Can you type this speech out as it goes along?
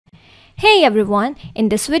Hey everyone, in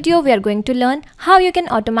this video we are going to learn how you can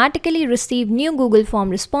automatically receive new Google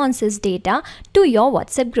Form responses data to your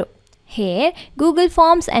WhatsApp group. Here, Google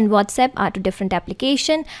Forms and WhatsApp are two different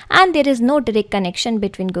applications and there is no direct connection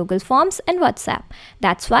between Google Forms and WhatsApp.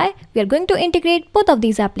 That's why we are going to integrate both of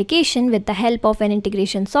these applications with the help of an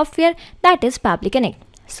integration software that is Pabbly Connect.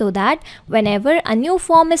 So that whenever a new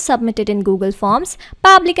form is submitted in Google Forms,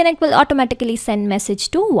 Pabbly Connect will automatically send message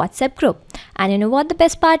to WhatsApp group. And you know what the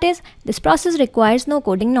best part is? This process requires no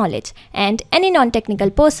coding knowledge and any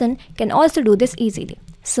non-technical person can also do this easily.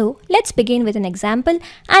 So let's begin with an example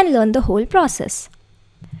and learn the whole process.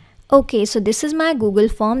 Okay, so this is my Google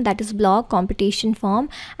form, that is blog competition form,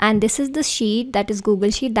 and this is the sheet, that is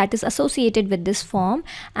Google Sheet, that is associated with this form,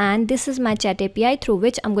 and this is my chat API through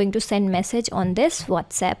which I'm going to send message on this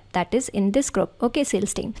WhatsApp, that is in this group. Okay,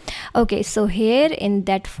 sales team. Okay, so here in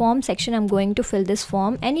that form section I'm going to fill this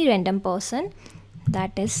form, any random person,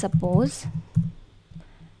 that is suppose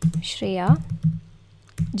Shreya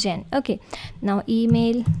Jain. Okay, now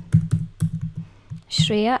email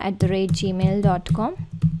shreya@gmail.com.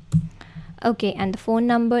 Okay, and the phone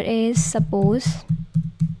number is suppose,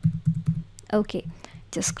 okay,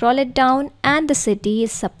 just scroll it down, and the city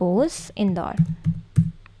is suppose Indore.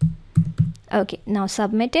 Okay, now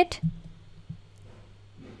submit it.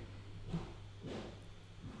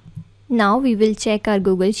 Now we will check our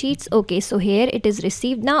Google Sheets. Okay, so here it is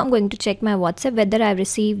received. Now I'm going to check my WhatsApp whether I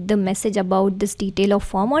received the message about this detail of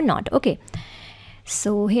form or not. Okay.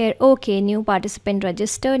 So here, okay, new participant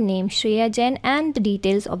registered, name Shreya Jain, and the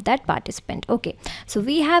details of that participant. Okay, so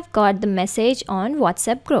we have got the message on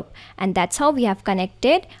WhatsApp group, and that's how we have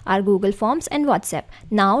connected our Google Forms and WhatsApp.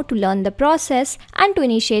 Now to learn the process and to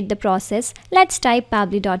initiate the process, let's type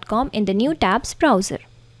pabbly.com in the new tabs browser.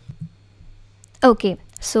 Okay,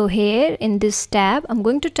 so here in this tab, I'm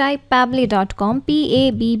going to type pabbly.com,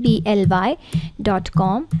 pabbly.com,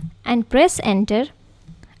 and press enter.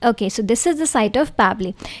 Okay, so this is the site of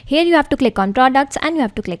Pabbly. Here you have to click on products and you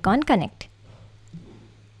have to click on connect.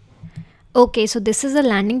 Okay, so this is the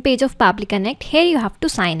landing page of Pabbly Connect. Here you have to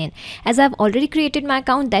sign in. As I've already created my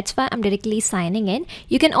account, that's why I'm directly signing in.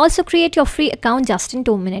 You can also create your free account just in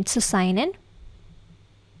 2 minutes. So sign in.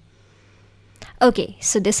 Okay,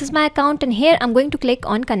 so this is my account and here I'm going to click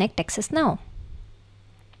on connect access now.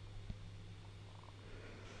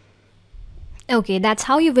 Okay, that's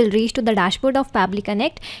how you will reach to the dashboard of Pabbly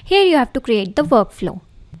Connect. Here you have to create the workflow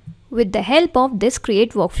with the help of this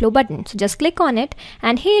create workflow button. So just click on it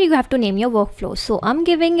and here you have to name your workflow. So I'm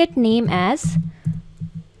giving it name as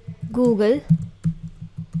Google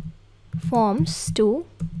Forms to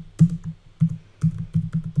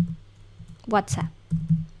WhatsApp.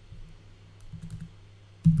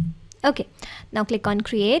 Okay, now click on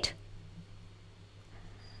create.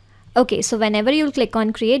 Okay, so whenever you'll click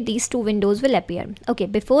on create, these two windows will appear. Okay,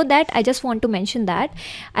 before that, I just want to mention that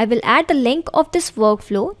I will add the link of this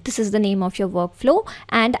workflow. This is the name of your workflow,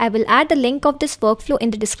 and I will add the link of this workflow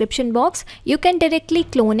in the description box. You can directly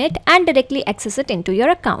clone it and directly access it into your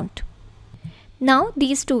account. Now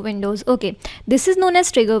these two windows, okay, this is known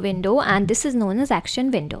as trigger window and this is known as action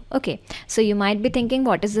window. Okay, so you might be thinking,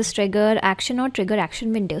 what is this trigger action or trigger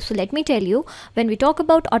action window? So let me tell you, when we talk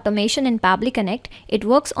about automation in Pabbly Connect, it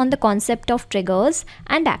works on the concept of triggers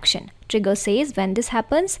and action. Trigger says when this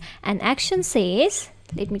happens and action says,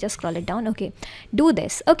 let me just scroll it down. Okay, do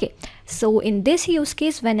this. Okay, so in this use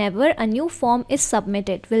case, whenever a new form is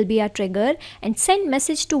submitted will be a trigger and send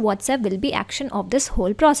message to WhatsApp will be action of this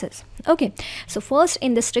whole process. Okay, so first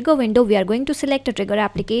in this trigger window, we are going to select a trigger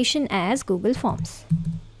application as Google Forms.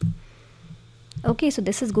 Okay, so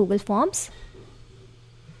this is Google Forms.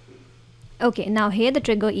 Okay, now here the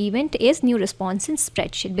trigger event is new response in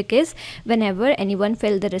spreadsheet, because whenever anyone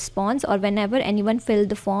fill the response or whenever anyone fill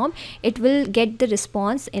the form, it will get the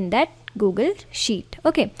response in that Google Sheet.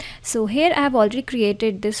 Okay, so here I have already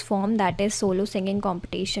created this form, that is solo singing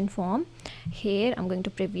competition form. Here I'm going to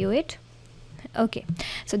preview it. Okay,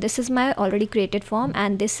 so this is my already created form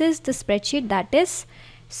and this is the spreadsheet that is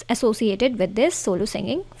associated with this solo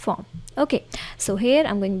singing form. Okay, so here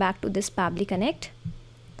I'm going back to this Pabbly Connect.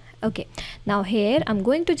 Okay, now here I'm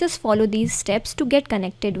going to just follow these steps to get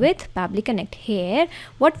connected with Pabbly Connect. Here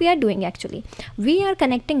what we are doing, actually we are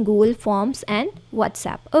connecting Google Forms and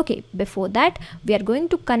WhatsApp. Okay, before that we are going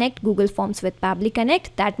to connect Google Forms with Pabbly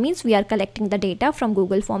Connect. That means we are collecting the data from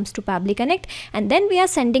Google Forms to Pabbly Connect and then we are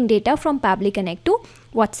sending data from Pabbly Connect to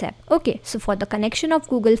WhatsApp. Okay, so for the connection of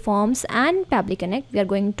Google Forms and Pabbly Connect, we are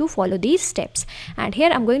going to follow these steps, and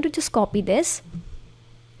here I'm going to just copy this.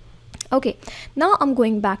 Okay, now I'm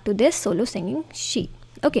going back to this solo singing sheet.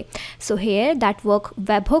 Okay, so here that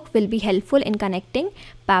webhook will be helpful in connecting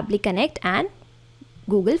Pabbly Connect and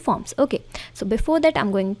Google Forms. Okay, so before that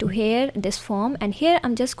I'm going to here this form, and here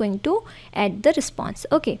I'm just going to add the response.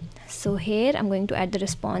 Okay, so here I'm going to add the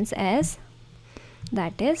response as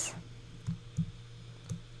that is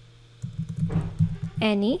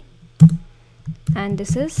any, and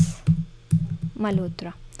this is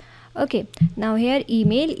Malhotra. Okay, now here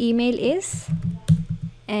email is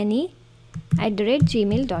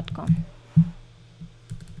any@gmail.com.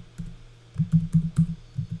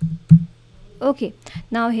 Okay,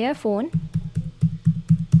 now here phone.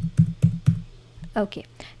 Okay,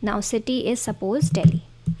 now city is suppose Delhi.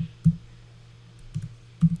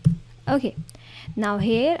 Okay, now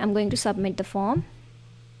here I'm going to submit the form,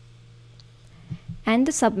 and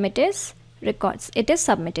the submit is records. It is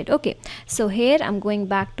submitted. Okay, so here I'm going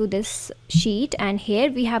back to this sheet, and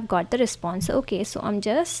here we have got the response. Okay, so I'm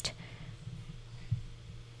just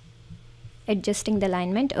adjusting the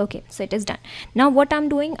alignment. Okay, so it is done. Now what I'm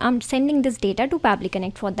doing, I'm sending this data to Pabbly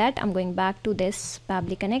Connect. For that I'm going back to this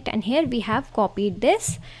Pabbly Connect, and here we have copied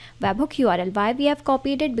this webhook URL. Why we have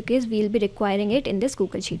copied it? Because we'll be requiring it in this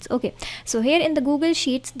Google Sheets. Okay, so here in the Google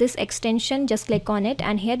Sheets, this extension, just click on it,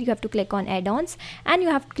 and here you have to click on add-ons, and you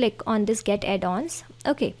have to click on this get add-ons.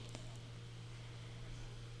 Okay,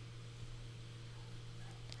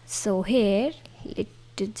 so here it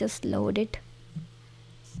just load it.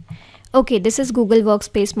 Okay, this is Google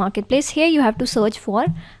Workspace Marketplace. Here you have to search for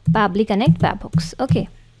Pabbly Connect webhooks. Okay,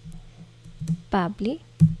 Pabbly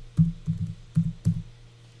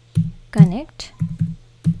Connect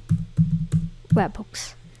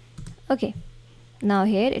webhooks. Okay, now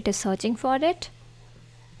here it is searching for it.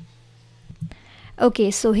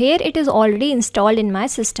 Okay, so here it is already installed in my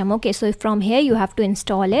system. Okay, so from here you have to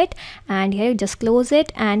install it, and here just close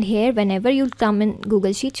it, and here whenever you come in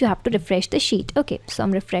Google Sheets you have to refresh the sheet. Okay, so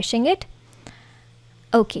I'm refreshing it.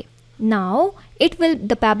 Okay, now it will,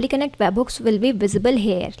 the Pabbly Connect webhooks will be visible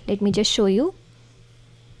here. Let me just show you.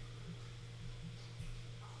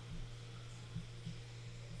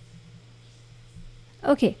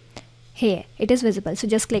 Okay, here it is visible, so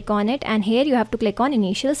just click on it, and here you have to click on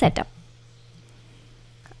initial setup.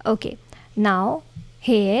 Okay, now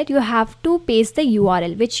here you have to paste the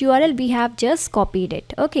URL, which URL we have just copied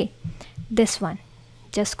it. Okay, this one,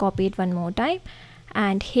 just copy it one more time,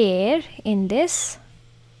 and here in this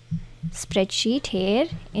spreadsheet, here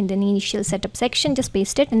in the initial setup section, just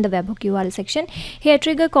paste it in the webhook URL section. Here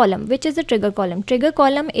trigger column, which is the trigger column? Trigger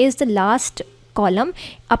column is the last column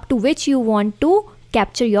up to which you want to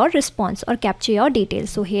capture your response or capture your details.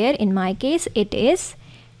 So here in my case it is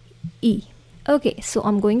E. Okay, so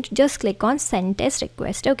I'm going to just click on send test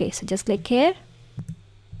request. Okay, so just click here.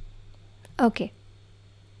 Okay,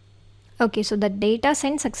 okay, so the data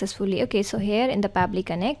sent successfully. Okay, so here in the Pabbly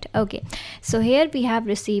Connect, okay, so here we have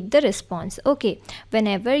received the response. Okay,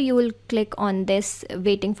 whenever you will click on this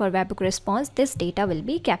waiting for webhook response, this data will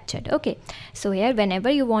be captured. Okay, so here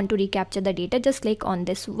whenever you want to recapture the data, just click on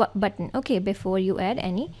this button. Okay, before you add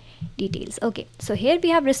any details. Okay, so here we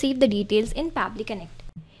have received the details in Pabbly Connect.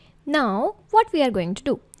 Now what we are going to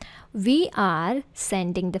do, we are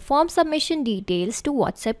sending the form submission details to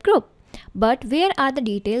WhatsApp group. But where are the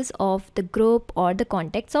details of the group or the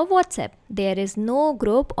contacts of WhatsApp? There is no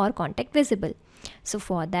group or contact visible. So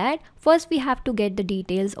for that, first we have to get the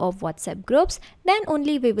details of WhatsApp groups, then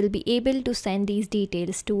only we will be able to send these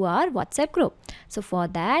details to our WhatsApp group. So for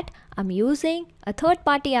that, I'm using a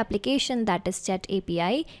third-party application, that is Chat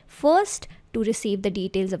API, first to receive the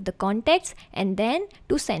details of the contacts and then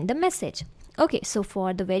to send the message. Okay, so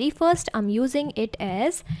for the very first, I'm using it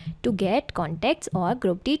as to get contacts or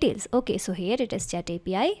group details. Okay, so here it is Chat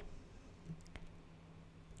API.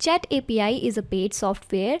 Chat API is a paid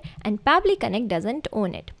software and Pabbly Connect doesn't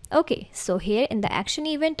own it. Okay, so here in the action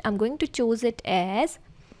event, I'm going to choose it as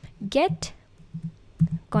get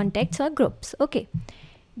contacts or groups. Okay,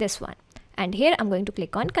 this one. And here I'm going to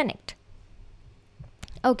click on connect.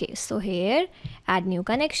 Okay, so here add new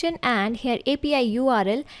connection, and here API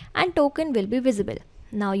URL and token will be visible.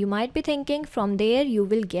 Now you might be thinking from there you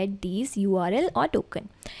will get these URL or token.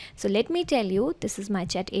 So let me tell you, this is my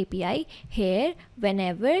Chat API. Here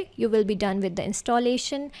whenever you will be done with the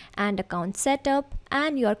installation and account setup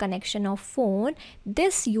and your connection of phone,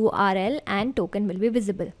 this URL and token will be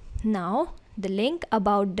visible. Now the link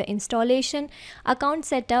about the installation, account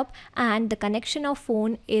setup and the connection of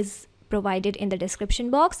phone is provided in the description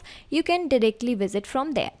box. You can directly visit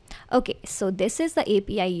from there. Okay, so this is the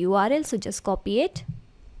API URL, so just copy it.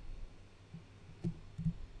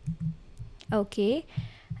 Okay,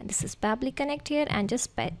 and this is Pabbly Connect here, and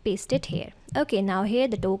just paste it here. Okay, now here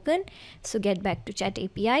the token. So get back to chat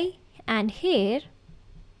API, and here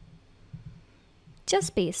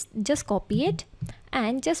just copy it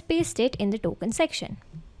and just paste it in the token section.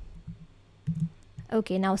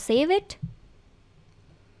 Okay, now save it.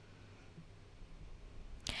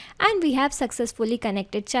 And we have successfully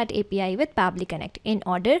connected chat API with Pabbly Connect in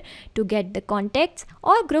order to get the contacts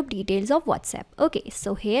or group details of WhatsApp. Okay,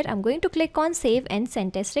 so here I'm going to click on save and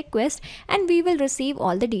send test request, and we will receive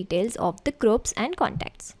all the details of the groups and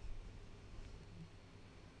contacts.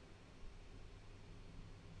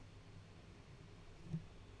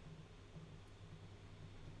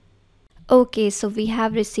 Okay, so we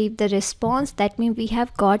have received the response. That means we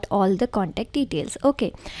have got all the contact details.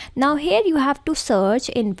 Okay, now here you have to search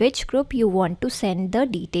in which group you want to send the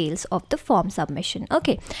details of the form submission.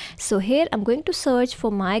 Okay, so here I'm going to search for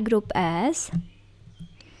my group as,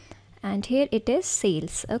 and here it is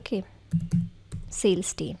sales. Okay,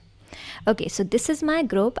 sales team. Okay, so this is my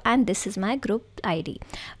group and this is my group ID.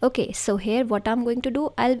 Okay, so here what I'm going to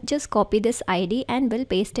do, I'll just copy this ID and will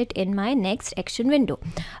paste it in my next action window.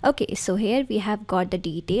 Okay, so here we have got the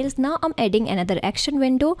details. Now I'm adding another action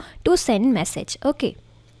window to send message. Okay,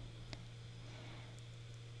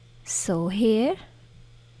 so here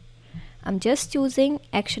I'm just choosing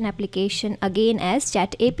action application again as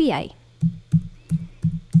chat API.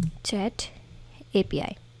 Chat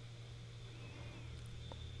API.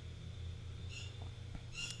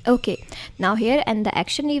 Okay, now here and the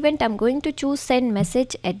action event, I'm going to choose send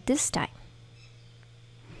message at this time.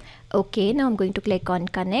 Okay, now I'm going to click on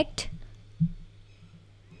connect,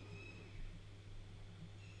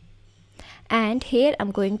 and here I'm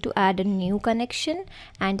going to add a new connection,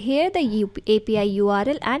 and here the API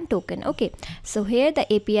URL and token. Okay, so here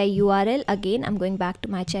the API URL, again I'm going back to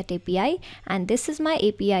my chat API, and this is my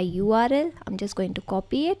API URL. I'm just going to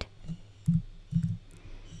copy it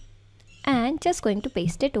and just going to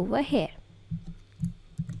paste it over here.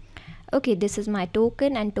 Okay, this is my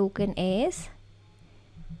token, and token is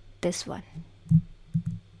this one,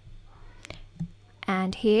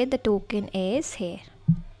 and here the token is here.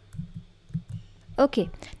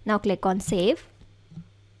 Okay, now click on save.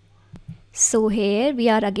 So here we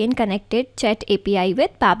are again connected chat API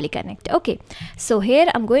with Pabbly Connect. Okay, so here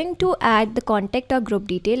I'm going to add the contact or group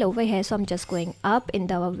detail over here. So I'm just going up in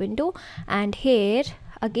the window, and here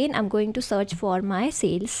again I'm going to search for my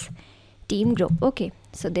sales team group. Okay,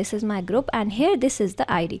 so this is my group, and here this is the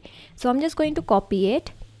ID. So I'm just going to copy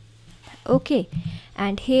it. Okay,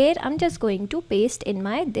 and here I'm just going to paste in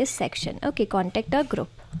my this section. Okay, contact or group.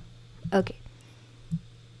 Okay,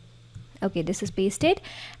 okay, this is pasted,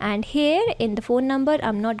 and here in the phone number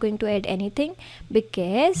I'm not going to add anything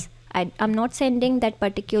because I'm not sending that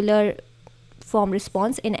particular form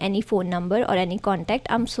response in any phone number or any contact.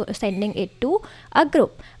 I'm sending it to a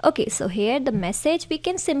group. Okay, so here the message, we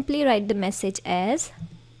can simply write the message as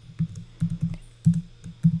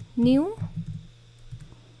new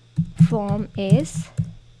form is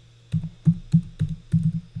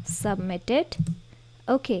submitted.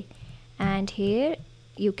 Okay, and here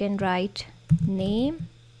you can write name.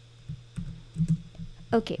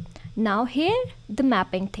 Okay, now here the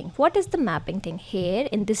mapping thing. What is the mapping thing? Here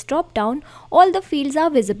in this drop down, all the fields are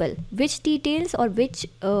visible. Which details or which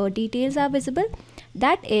details are visible?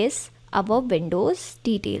 That is our Windows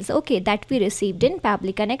details, okay, that we received in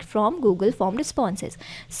Pabbly Connect from Google Form Responses.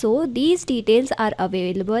 So these details are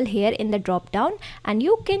available here in the drop down, and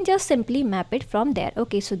you can just simply map it from there.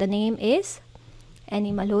 Okay, so the name is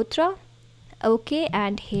Annie Malhotra. Okay,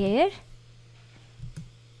 and here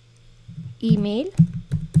email.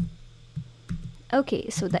 Okay,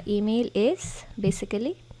 so the email is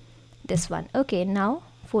basically this one. Okay, now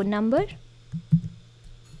phone number.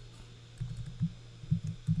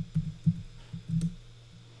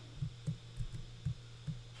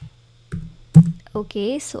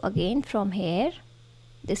 Okay, so again from here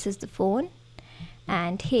this is the phone,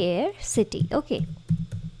 and here city. Okay,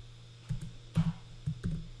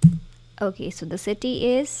 okay, so the city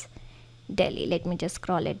is Delhi. Let me just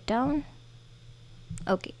scroll it down.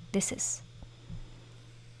 Okay, this is.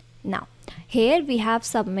 Now here we have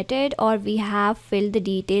submitted, or we have filled the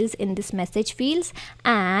details in this message fields,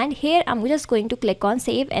 and here I'm just going to click on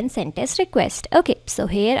save and send test request. Okay, so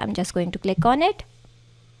here I'm just going to click on it.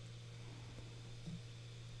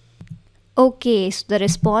 Okay, so the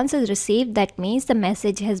response is received. That means the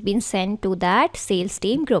message has been sent to that sales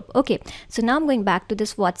team group. Okay, so now I'm going back to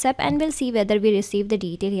this WhatsApp and we'll see whether we receive the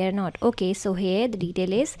detail here or not. Okay, so here the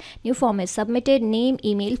detail is new form is submitted, name,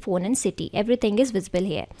 email, phone and city. Everything is visible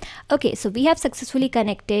here. Okay, so we have successfully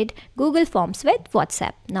connected Google Forms with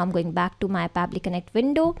WhatsApp. Now I'm going back to my Pabbly Connect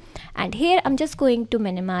window and here I'm just going to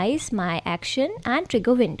minimize my action and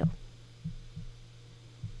trigger window.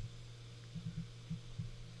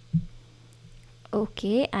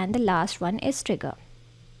 Okay, and the last one is trigger.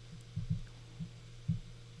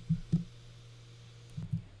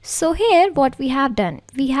 So here what we have done,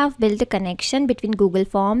 we have built a connection between Google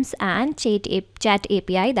Forms and chat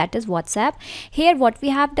API, that is WhatsApp. Here what we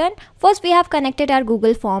have done, first we have connected our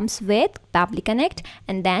Google Forms with Pabbly Connect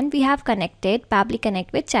and then we have connected Pabbly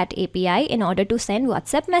Connect with chat API in order to send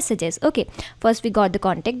WhatsApp messages. Okay, first we got the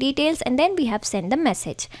contact details and then we have sent the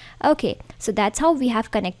message. Okay, so that's how we have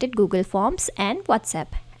connected Google Forms and WhatsApp.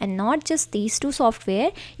 And not just these two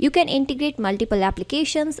software, you can integrate multiple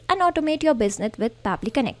applications and automate your business with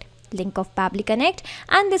Pabbly Connect. Link of Pabbly Connect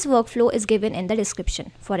and this workflow is given in the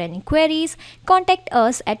description. For any queries, contact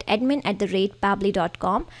us at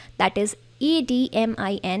admin@pabbly.com, that is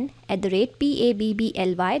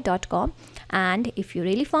admin@pabbly.com. And if you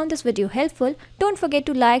really found this video helpful, don't forget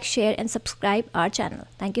to like, share and subscribe our channel.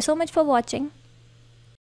 Thank you so much for watching.